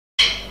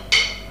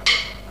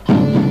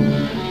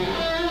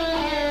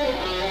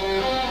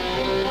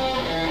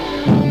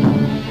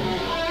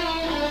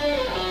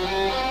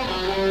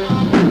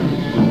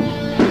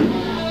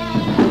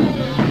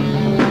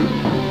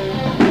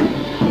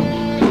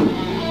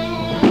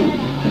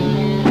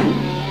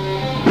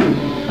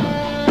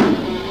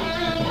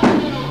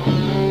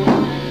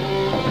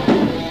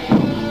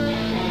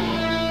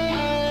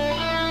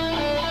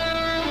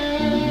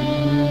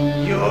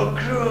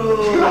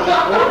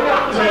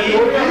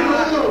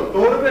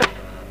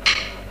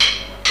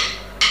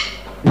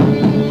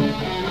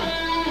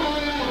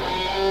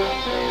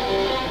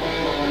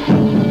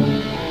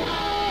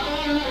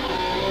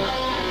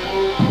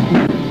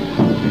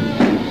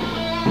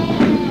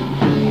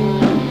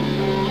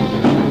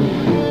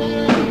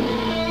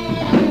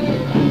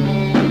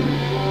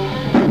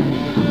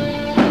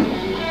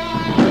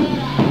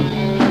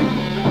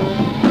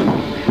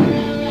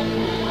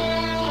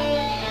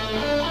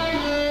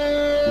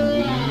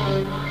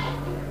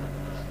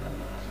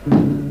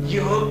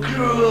Your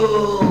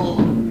cruel,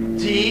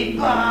 deep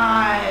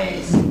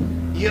eyes,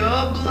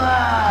 your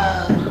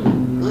blood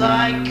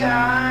like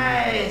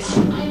ice.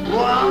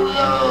 One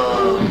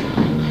look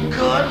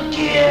could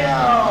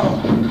kill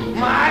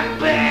my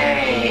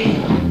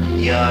pain,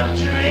 your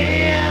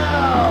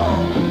thrill.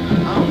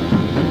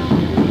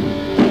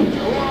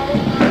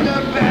 I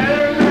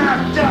better not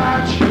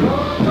touch.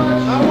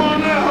 I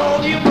wanna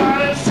hold you, but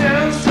the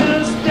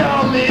senses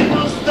tell me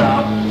to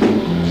stop.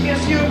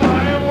 Kiss you,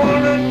 but I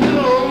wanna do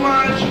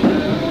much.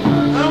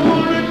 I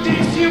wanna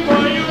taste you,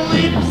 but your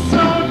lips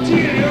so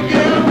dear, you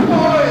get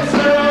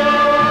poison.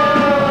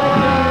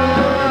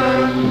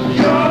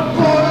 Your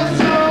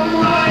poison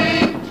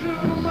lying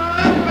through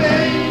my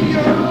vein.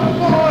 Your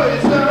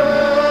poison.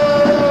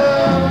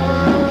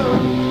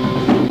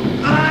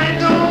 I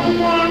don't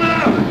wanna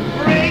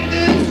break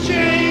this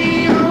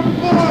chain. Your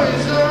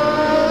poison.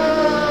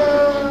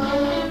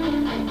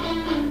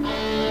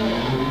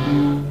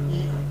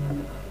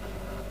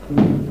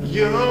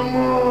 You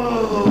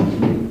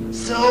move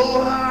so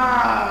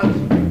hard.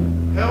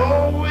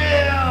 Oh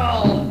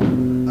will,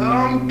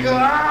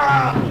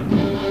 God.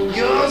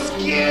 Your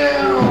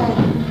skin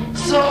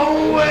so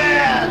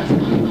wet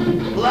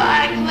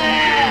like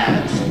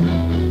that.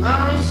 I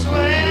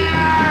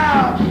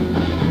swear.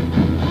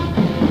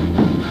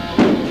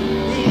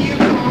 You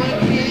gonna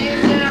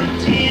kiss and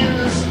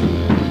tears.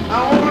 I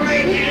wanna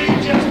hear you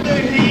just to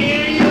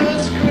hear you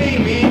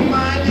screaming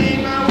my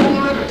name. I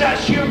wanna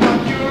touch you, but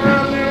you're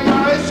under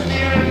my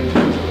skin.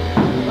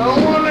 I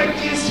wanna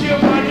kiss you,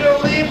 but your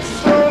lips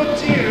so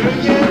dear,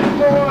 get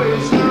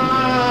poison.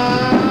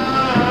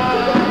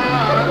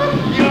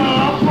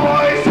 Your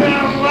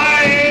poison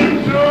lying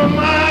through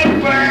my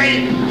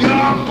vein.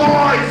 Your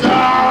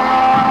poison.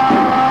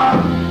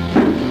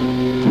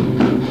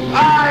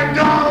 I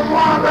don't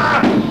wanna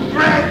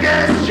break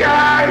this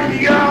chain.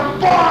 Your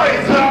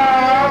poison.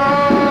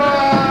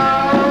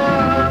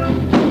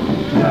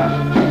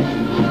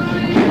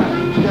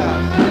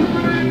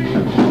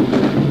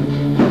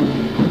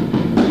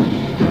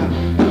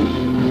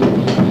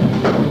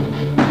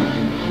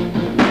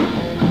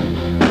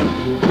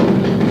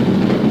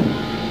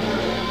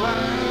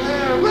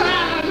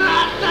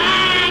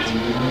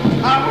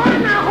 I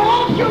wanna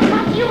hold you,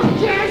 but your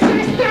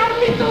dances tell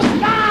me to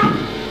stop.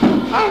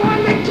 I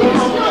wanna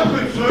kiss you.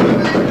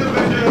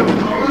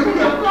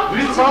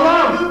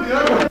 Salam!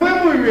 Ben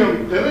mi uyumuyorum?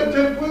 Evet,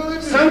 tempo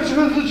öyle. Sen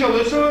hızlı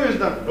çalıyorsun o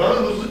yüzden. Ben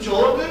hızlı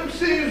çalamıyorum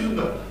senin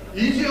yüzünden.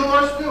 İyice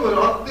yavaşlıyorlar.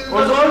 Akdeniz'den...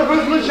 O zaman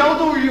hızlı çal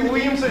da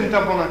uyuyayım senin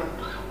tapona.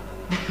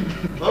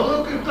 Al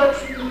bakayım, tak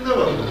şu dinle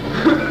bak.